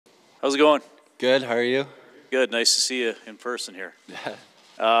How's it going? Good. How are you? Good. Nice to see you in person here.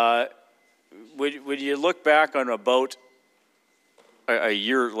 Would you look back on about a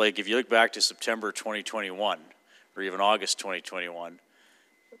year, like if you look back to September 2021 or even August 2021,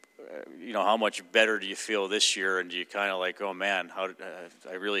 how much better do you feel this year? And do you kind of like, oh man,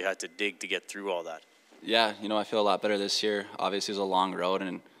 I really had to dig to get through all that? Yeah, I feel a lot better this year. Obviously, it was a long road,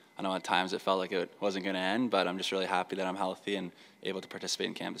 and I know at times it felt like it wasn't going to end, but I'm just really happy that I'm healthy and able to participate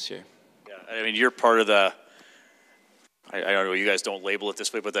in camp this year. Yeah, I mean, you're part of the, I don't know, you guys don't label it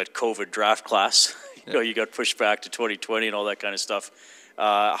this way, but that COVID draft class. You got pushed back to 2020 and all that kind of stuff.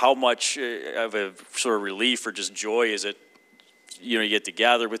 How much of a sort of relief or just joy is it, you get to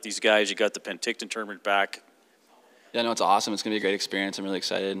gather with these guys, you got the Penticton tournament back? Yeah, no, it's awesome. It's going to be a great experience. I'm really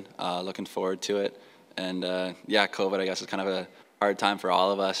excited, looking forward to it. And, yeah, COVID, I guess, is kind of a hard time for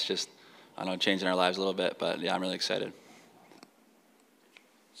all of us, just, I don't know, changing our lives a little bit. But, yeah, I'm really excited.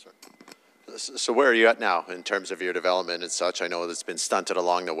 So where are you at now in terms of your development and such? I know it's been stunted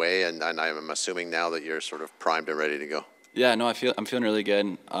along the way, and I'm assuming now that you're sort of primed and ready to go. Yeah, no, I'm feeling really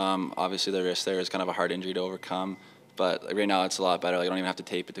good. Obviously, the wrist there is kind of a hard injury to overcome. But right now, it's a lot better. Like, I don't even have to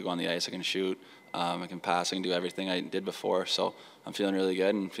tape it to go on the ice. I can shoot, I can pass, I can do everything I did before. So I'm feeling really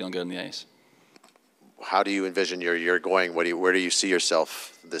good and feeling good on the ice. How do you envision your going? Where do you see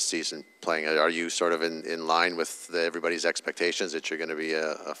yourself this season playing? Are you sort of in line with everybody's expectations that you're going to be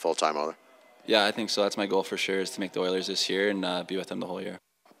a full-time Oiler? Yeah, I think so. That's my goal for sure, is to make the Oilers this year and be with them the whole year.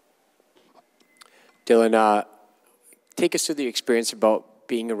 Dylan, take us through the experience about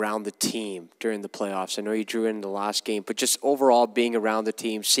being around the team during the playoffs. I know you drew in the last game, but just overall being around the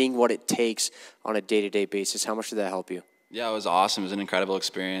team, seeing what it takes on a day-to-day basis, how much did that help you? Yeah, it was awesome. It was an incredible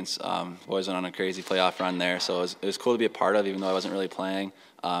experience. Boys went on a crazy playoff run there, so it was cool to be a part of, even though I wasn't really playing.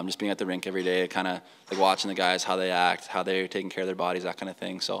 Just being at the rink every day, kind of like watching the guys, how they act, how they're taking care of their bodies, that kind of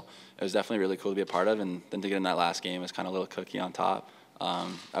thing. So it was definitely really cool to be a part of, and then to get in that last game was kind of a little cookie on top.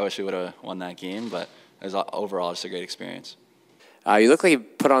 I wish we would have won that game, but it was overall just a great experience. You look like you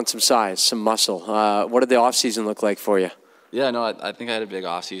put on some size, some muscle. What did the off-season look like for you? Yeah, no, I think I had a big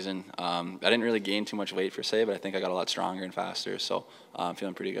off-season. I didn't really gain too much weight per se, but I think I got a lot stronger and faster, so I'm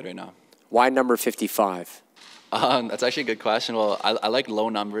feeling pretty good right now. Why number 55? That's actually a good question. Well, I like low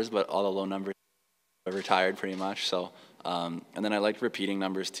numbers, but all the low numbers are retired pretty much. So, and then I liked repeating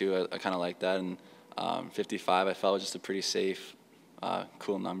numbers too. I kind of like that, and 55 I felt was just a pretty safe,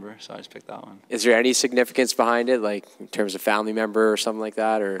 cool number, so I just picked that one. Is there any significance behind it, like in terms of family member or something like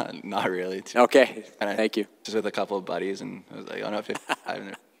that, or? Not really. Okay, thank you. Just with a couple of buddies, and I was like, oh no,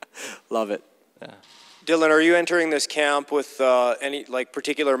 55. Love it. Yeah. Dylan, are you entering this camp with any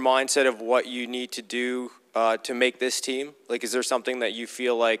particular mindset of what you need to do to make this team? Like, is there something that you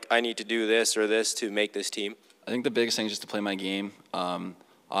feel like I need to do this or this to make this team? I think the biggest thing is just to play my game.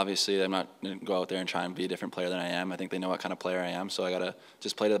 Obviously, I'm not going to go out there and try and be a different player than I am. I think they know what kind of player I am, so I got to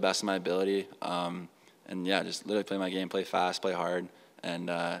just play to the best of my ability. And yeah, just literally play my game, play fast, play hard, and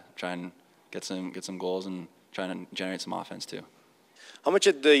try and get some goals and try and generate some offense too. How much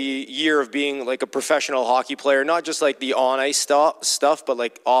of the year of being like a professional hockey player, not just like the on-ice stuff, but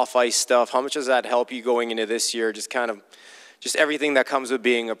like off-ice stuff, how much does that help you going into this year, just everything that comes with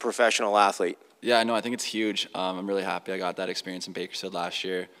being a professional athlete? Yeah, no, I think it's huge. I'm really happy I got that experience in Bakersfield last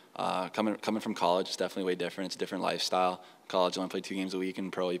year. Coming from college is definitely way different. It's a different lifestyle. College, you only play 2 games a week,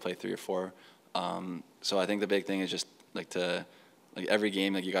 and pro, you play 3 or 4. So I think the big thing is just every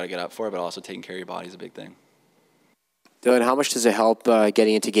game you got to get up for, but also taking care of your body is a big thing. Dylan, how much does it help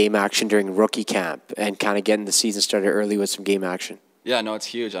getting into game action during rookie camp and kind of getting the season started early with some game action? Yeah, no, it's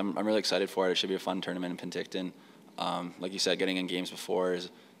huge. I'm really excited for it. It should be a fun tournament in Penticton. Like you said, getting in games before is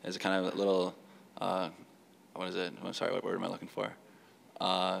kind of a little, what is it? I'm sorry, what word am I looking for?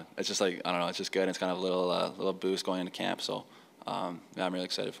 It's just like, I don't know, it's just good. It's kind of a little boost going into camp. So, yeah, I'm really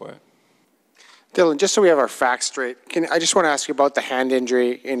excited for it. Dylan, just so we have our facts straight, I just want to ask you about the hand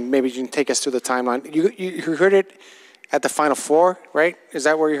injury, and maybe you can take us through the timeline. You heard it at the Final Four, right? Is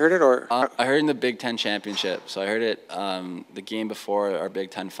that where you heard it, or? I heard it in the Big Ten championship. So I heard it the game before our Big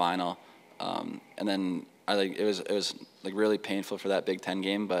Ten final, and then it was really painful for that Big Ten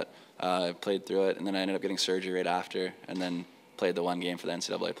game, but I played through it, and then I ended up getting surgery right after, and then played the one game for the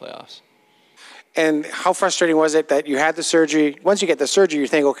NCAA playoffs. And how frustrating was it that you had the surgery? Once you get the surgery, you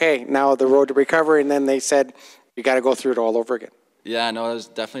think, okay, now the road to recovery, and then they said you got to go through it all over again. Yeah, no, it was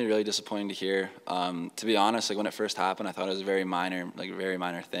definitely really disappointing to hear. To be honest, when it first happened, I thought it was a very minor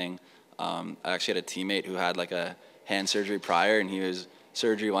thing. I actually had a teammate who had a hand surgery prior, and he was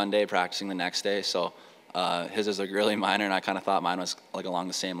surgery one day, practicing the next day. So his was really minor, and I kind of thought mine was along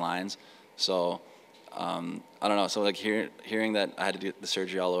the same lines. So I don't know. So like hearing that I had to do the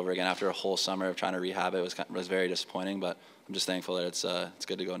surgery all over again after a whole summer of trying to rehab it was very disappointing. But I'm just thankful that it's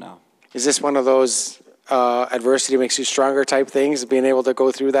good to go now. Is this one of those adversity makes you stronger type things, being able to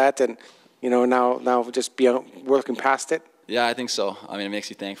go through that and, now just be working past it? Yeah, I think so. I mean, it makes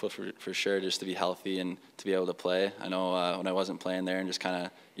you thankful for sure just to be healthy and to be able to play. I know when I wasn't playing there and just kind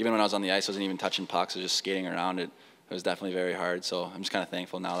of, even when I was on the ice, I wasn't even touching pucks. I was just skating around it. It was definitely very hard. So I'm just kind of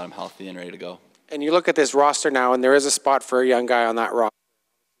thankful now that I'm healthy and ready to go. And you look at this roster now, and there is a spot for a young guy on that roster.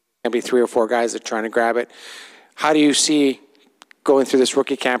 Maybe 3 or 4 guys that are trying to grab it. How do you see going through this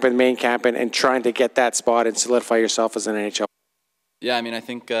rookie camp and main camp and trying to get that spot and solidify yourself as an NHL? Yeah, I mean, I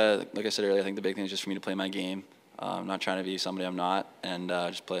think, like I said earlier, I think the big thing is just for me to play my game. I'm not trying to be somebody I'm not, and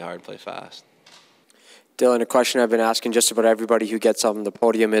just play hard, play fast. Dylan, a question I've been asking just about everybody who gets on the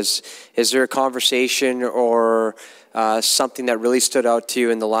podium is there a conversation or something that really stood out to you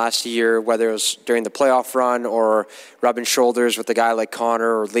in the last year, whether it was during the playoff run or rubbing shoulders with a guy like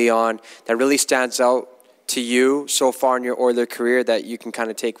Connor or Leon, that really stands out to you so far in your Oiler career that you can kind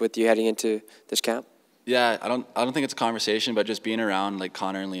of take with you heading into this camp? Yeah, I don't think it's a conversation, but just being around like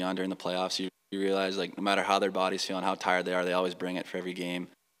Connor and Leon during the playoffs, you realize like no matter how their body's feeling, how tired they are, they always bring it for every game.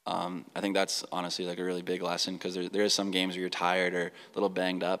 I think that's honestly like a really big lesson because there is some games where you're tired or a little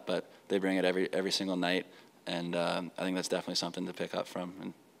banged up, but they bring it every single night, and I think that's definitely something to pick up from.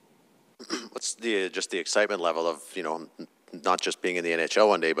 And what's just the excitement level of not just being in the NHL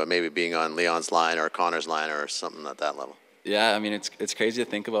one day, but maybe being on Leon's line or Connor's line or something at that level? Yeah, I mean it's crazy to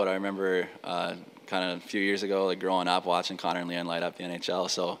think about. I remember kind of a few years ago, like growing up, watching Connor and Leon light up the NHL.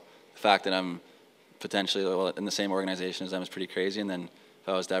 So the fact that I'm potentially in the same organization as them is pretty crazy, and then if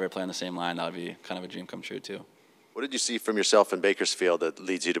I was to ever play on the same line, that would be kind of a dream come true too. What did you see from yourself in Bakersfield that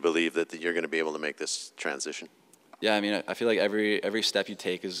leads you to believe that you're going to be able to make this transition? Yeah, I mean, I feel like every step you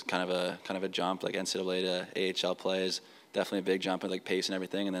take is kind of a jump. Like NCAA to AHL play is definitely a big jump in like pace and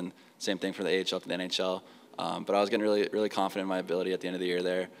everything, and then same thing for the AHL to the NHL. But I was getting really confident in my ability at the end of the year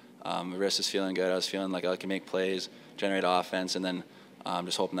there. My wrist was feeling good. I was feeling like I could make plays, generate offense, and then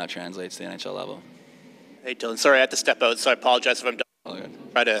just hoping that translates to the NHL level. Hey, Dylan, sorry I had to step out, so I apologize if I'm done. All good.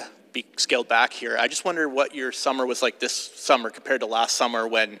 Try to be scaled back here. I just wonder what your summer was like this summer compared to last summer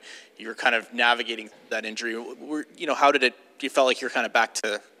when you were kind of navigating that injury. How did it? Do you felt like you're kind of back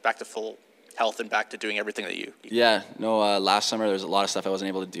to full health and back to doing everything that you? Yeah, no. Last summer there was a lot of stuff I wasn't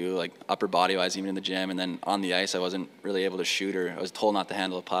able to do, like upper body wise, even in the gym, and then on the ice I wasn't really able to shoot, or I was told not to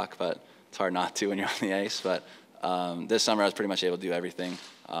handle a puck, but it's hard not to when you're on the ice. But this summer I was pretty much able to do everything.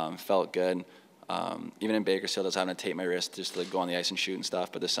 Felt good. Even in Bakersfield, I was having to tape my wrist just to like, go on the ice and shoot and stuff.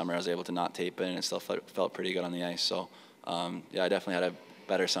 But this summer, I was able to not tape it, and it still felt pretty good on the ice. So, yeah, I definitely had a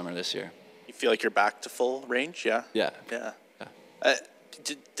better summer this year. You feel like you're back to full range? Yeah. Yeah.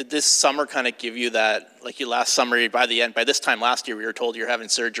 Did this summer kind of give you that, like you last summer, by this time last year, we were told you're having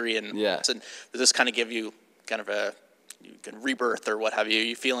surgery, and yeah. Did this kind of give you kind of a rebirth or what have you?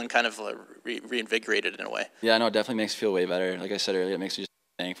 You feeling kind of reinvigorated in a way? Yeah, no, it definitely makes you feel way better. Like I said earlier, it makes you just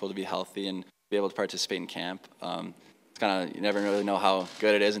thankful to be healthy and be able to participate in camp. It's kind of, you never really know how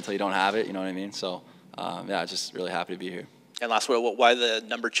good it is until you don't have it, you know what I mean? So, yeah, just really happy to be here. And last word, why the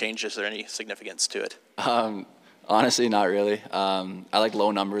number change? Is there any significance to it? Honestly, not really. I like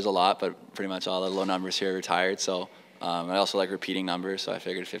low numbers a lot, but pretty much all the low numbers here are retired. So I also like repeating numbers, so I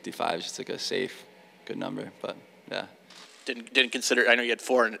figured 55 is just like a safe, good number. But, yeah. Didn't consider, I know you had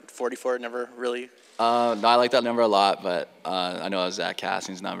 4 and 44, never really? No, I like that number a lot, but I know it was Zach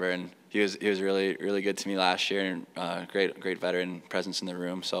Cassing's number, and he was really good to me last year, and great veteran presence in the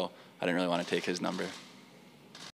room, so I didn't really want to take his number.